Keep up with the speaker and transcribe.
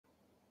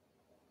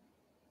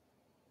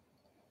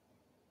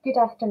Good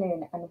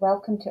afternoon and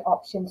welcome to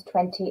Options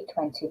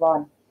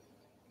 2021.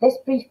 This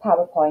brief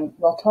PowerPoint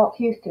will talk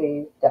you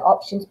through the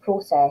options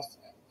process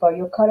for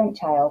your current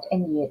child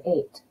in Year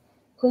 8.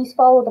 Please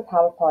follow the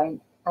PowerPoint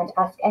and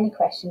ask any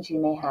questions you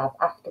may have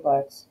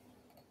afterwards.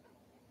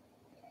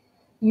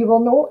 You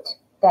will note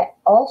that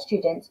all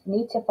students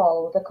need to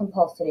follow the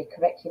compulsory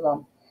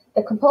curriculum.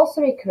 The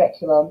compulsory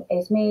curriculum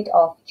is made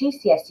of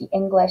GCSE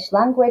English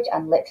Language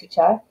and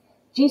Literature,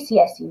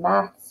 GCSE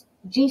Maths,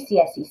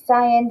 GCSE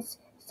Science,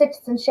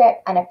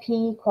 Citizenship and a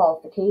PE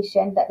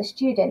qualification that the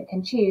student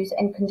can choose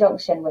in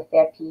conjunction with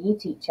their PE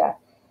teacher.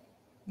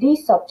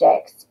 These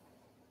subjects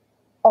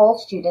all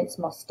students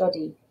must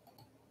study.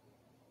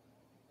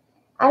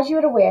 As you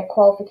are aware,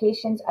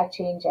 qualifications are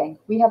changing.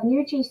 We have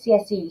new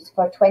GCSEs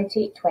for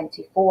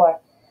 2024.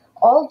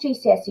 All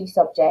GCSE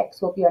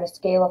subjects will be on a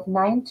scale of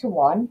 9 to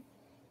 1.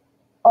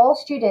 All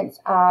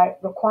students are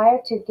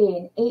required to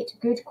gain 8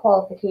 good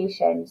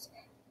qualifications.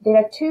 There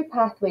are 2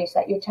 pathways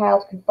that your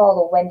child can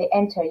follow when they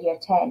enter Year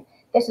 10.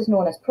 This is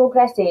known as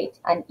Progress 8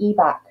 and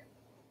EBAC.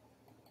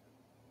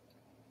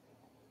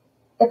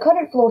 The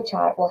current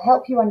flowchart will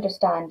help you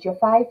understand your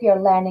 5-year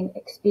learning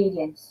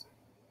experience.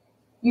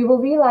 You will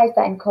realise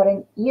that in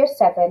current Year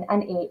 7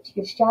 and 8,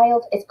 your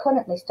child is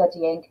currently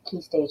studying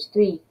Key Stage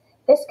 3.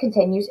 This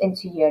continues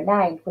into Year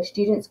 9, where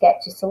students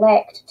get to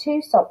select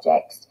 2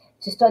 subjects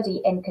to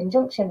study in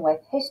conjunction with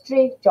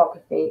history,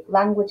 geography,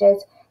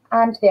 languages,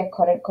 and their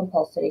current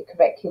compulsory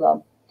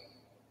curriculum.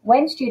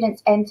 When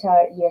students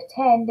enter Year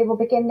 10, they will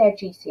begin their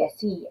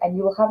GCSE, and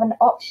you will have an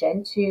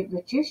option to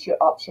reduce your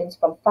options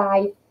from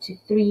 5 to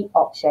 3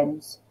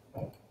 options.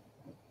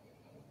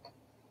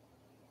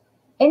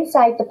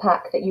 Inside the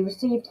pack that you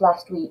received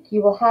last week,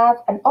 you will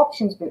have an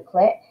options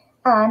booklet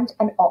and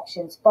an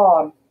options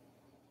form.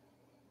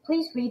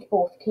 Please read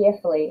both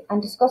carefully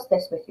and discuss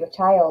this with your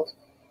child.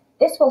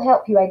 This will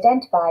help you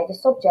identify the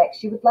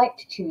subjects you would like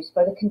to choose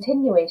for the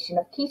continuation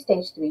of Key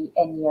Stage 3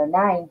 in Year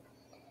 9.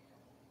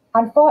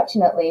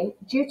 Unfortunately,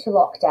 due to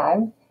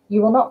lockdown,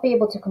 you will not be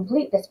able to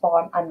complete this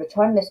form and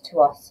return this to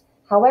us.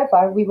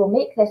 However, we will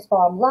make this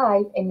form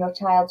live in your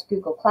child's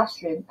Google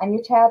Classroom, and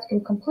your child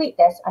can complete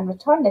this and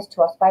return this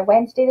to us by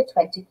Wednesday the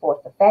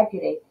 24th of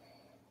February.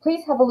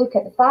 Please have a look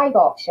at the 5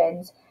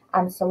 options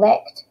and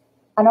select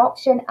an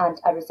option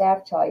and a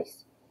reserve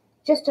choice.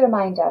 Just a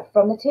reminder,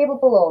 from the table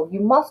below, you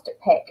must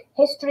pick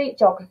history,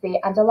 geography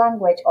and a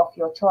language of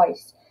your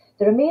choice.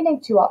 The remaining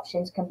 2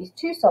 options can be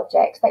 2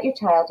 subjects that your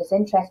child is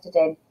interested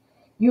in.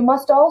 You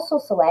must also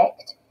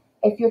select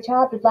if your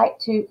child would like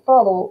to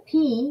follow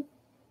PE,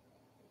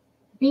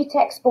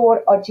 BTEC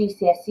Sport or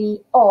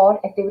GCSE, or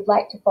if they would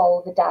like to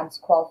follow the dance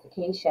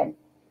qualification.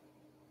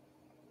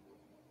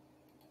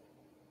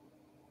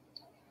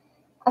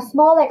 A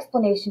small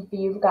explanation for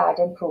you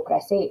regarding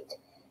Progress 8.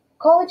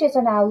 Colleges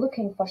are now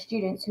looking for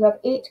students who have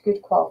 8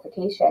 good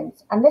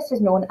qualifications, and this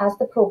is known as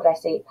the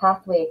Progress 8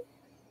 pathway.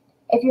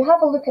 If you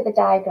have a look at the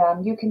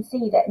diagram, you can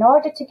see that in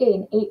order to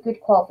gain 8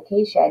 good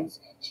qualifications,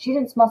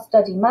 students must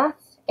study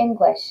Maths,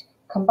 English,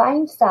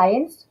 Combined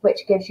Science,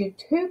 which gives you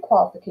 2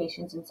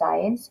 qualifications in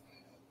science.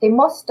 They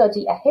must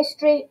study a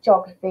history,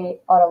 geography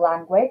or a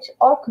language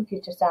or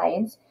computer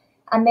science,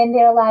 and then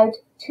they're allowed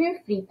 2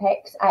 free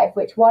picks, out of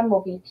which one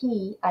will be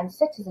PE and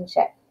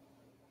citizenship.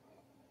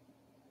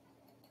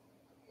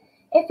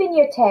 If in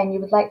Year 10 you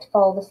would like to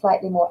follow the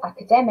slightly more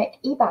academic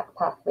EBAC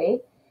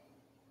pathway,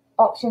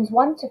 options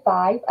 1 to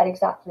 5 are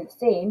exactly the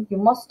same. You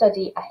must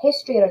study a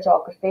history or a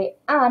geography,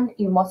 and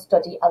you must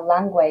study a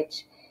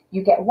language.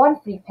 You get 1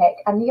 free pick,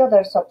 and the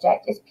other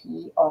subject is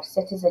PE or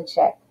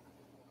citizenship.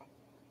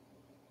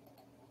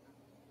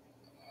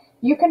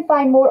 You can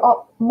find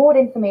more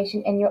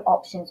information in your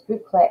options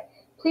booklet.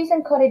 Please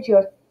encourage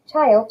your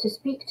child to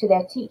speak to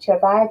their teacher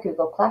via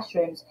Google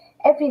Classrooms.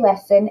 Every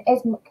lesson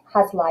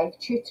has live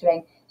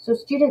tutoring, so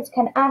students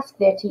can ask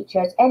their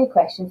teachers any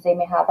questions they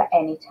may have at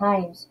any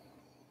times.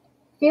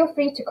 Feel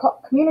free to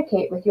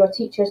communicate with your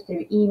teachers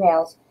through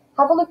emails.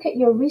 Have a look at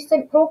your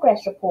recent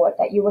progress report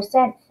that you were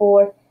sent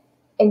for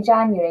in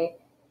January.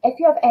 If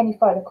you have any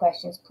further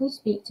questions, please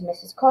speak to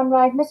Mrs.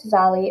 Conroy, Mrs.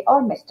 Ali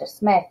or Mr.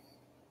 Smith.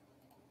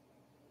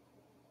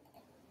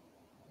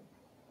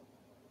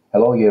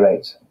 Hello Year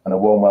 8, and a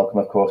warm welcome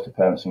of course to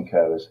parents and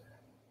carers.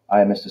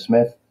 I am Mr.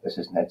 Smith,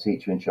 Assistant Head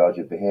Teacher in charge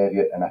of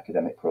behaviour and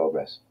academic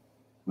progress.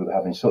 We were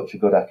having such a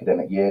good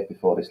academic year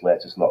before this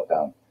latest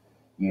lockdown.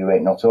 Year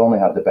 8 not only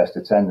had the best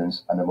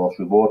attendance and the most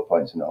reward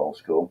points in the whole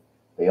school,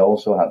 they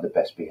also had the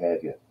best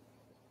behaviour.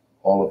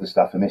 All of the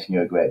staff are missing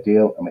you a great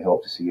deal, and we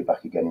hope to see you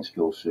back again in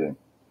school soon.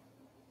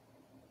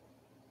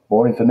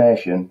 More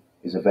information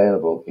is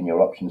available in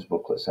your options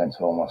booklet sent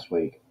home last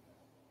week.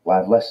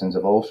 Live lessons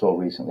have also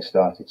recently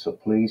started, so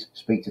please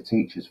speak to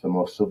teachers for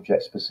more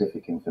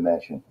subject-specific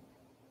information.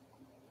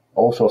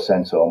 Also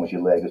sent home was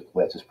your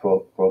latest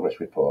progress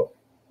report.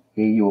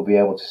 Here you will be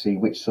able to see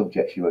which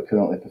subjects you are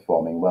currently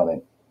performing well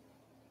in.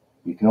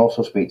 You can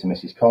also speak to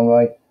Mrs.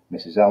 Conroy,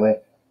 Mrs. Ali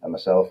and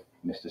myself,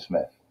 Mr.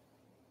 Smith.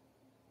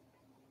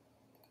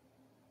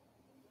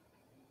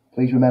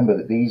 Please remember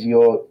that these are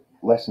your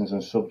lessons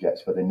and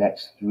subjects for the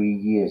next 3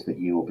 years that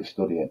you will be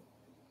studying.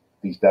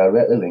 These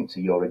directly link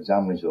to your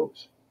exam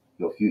results,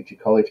 your future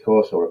college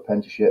course or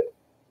apprenticeship,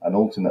 and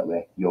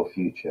ultimately your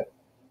future.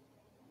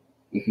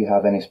 If you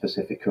have any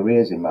specific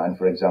careers in mind,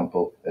 for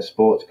example, a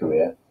sports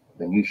career,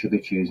 then you should be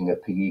choosing a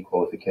PE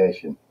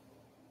qualification.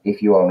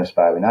 If you are an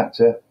aspiring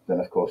actor, then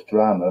of course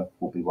drama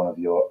will be one of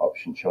your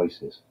option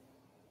choices.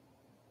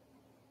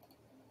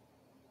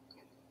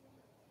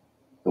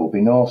 There will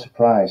be no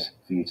surprise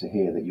for you to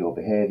hear that your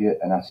behaviour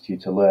and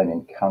attitude to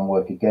learning can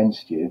work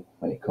against you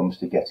when it comes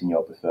to getting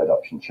your preferred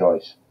option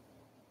choice.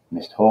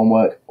 Missed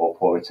homework or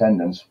poor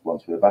attendance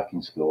once we're back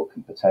in school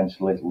can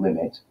potentially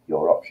limit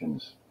your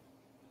options.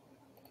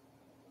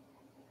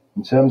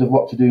 In terms of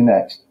what to do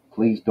next,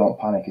 please don't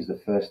panic is the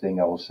first thing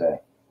I will say.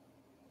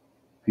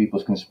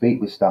 Pupils can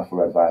speak with staff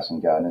for advice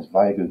and guidance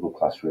via Google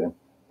Classroom,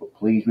 but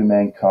please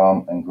remain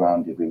calm and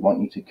grounded. We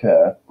want you to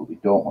care, but we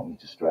don't want you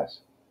to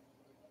stress.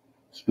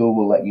 School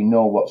will let you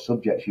know what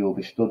subjects you will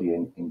be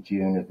studying in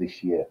June of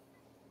this year.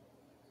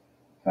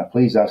 Can I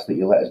please ask that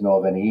you let us know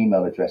of any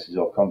email addresses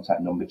or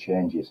contact number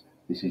changes?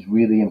 This is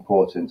really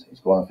important. It's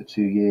gone on for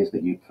 2 years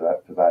that you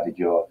provided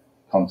your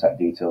contact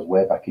details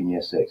way back in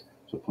Year 6.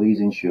 So please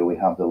ensure we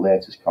have the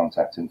latest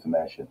contact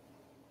information.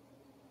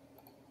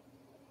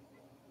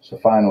 So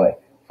finally,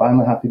 find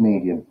the happy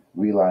medium,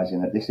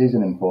 realising that this is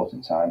an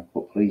important time,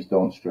 but please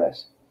don't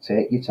stress.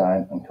 Take your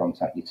time and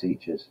contact your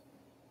teachers.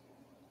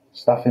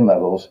 Staffing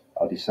levels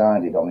are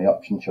decided on the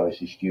option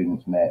choices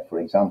students make, for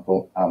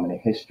example, how many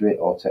history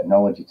or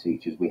technology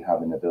teachers we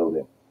have in the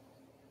building.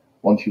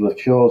 Once you have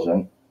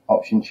chosen,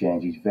 option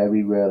changes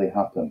very rarely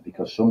happen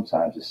because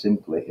sometimes there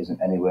simply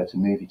isn't anywhere to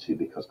move you to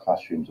because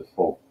classrooms are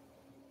full.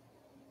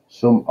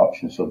 Some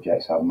option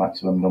subjects have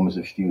maximum numbers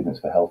of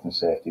students for health and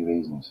safety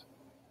reasons.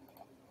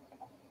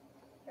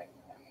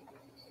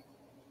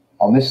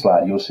 On this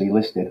slide, you'll see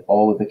listed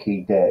all of the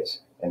key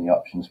dates in the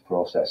options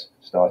process,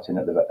 starting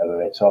at the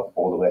very top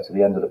all the way to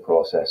the end of the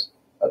process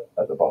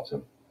at the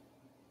bottom.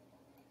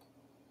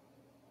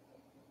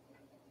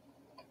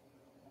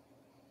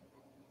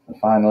 And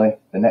finally,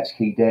 the next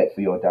key date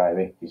for your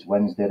diary is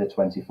Wednesday the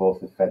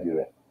 24th of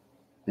February.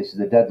 This is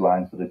the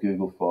deadline for the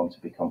Google form to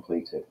be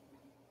completed.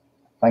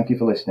 Thank you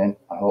for listening.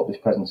 I hope this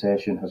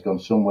presentation has gone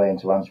some way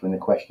into answering the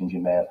questions you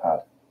may have had.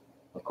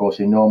 Of course,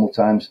 in normal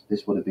times,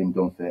 this would have been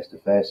done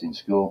face-to-face in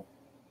school.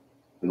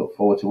 We look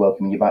forward to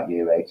welcoming you back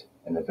Year 8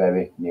 in the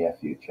very near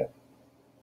future.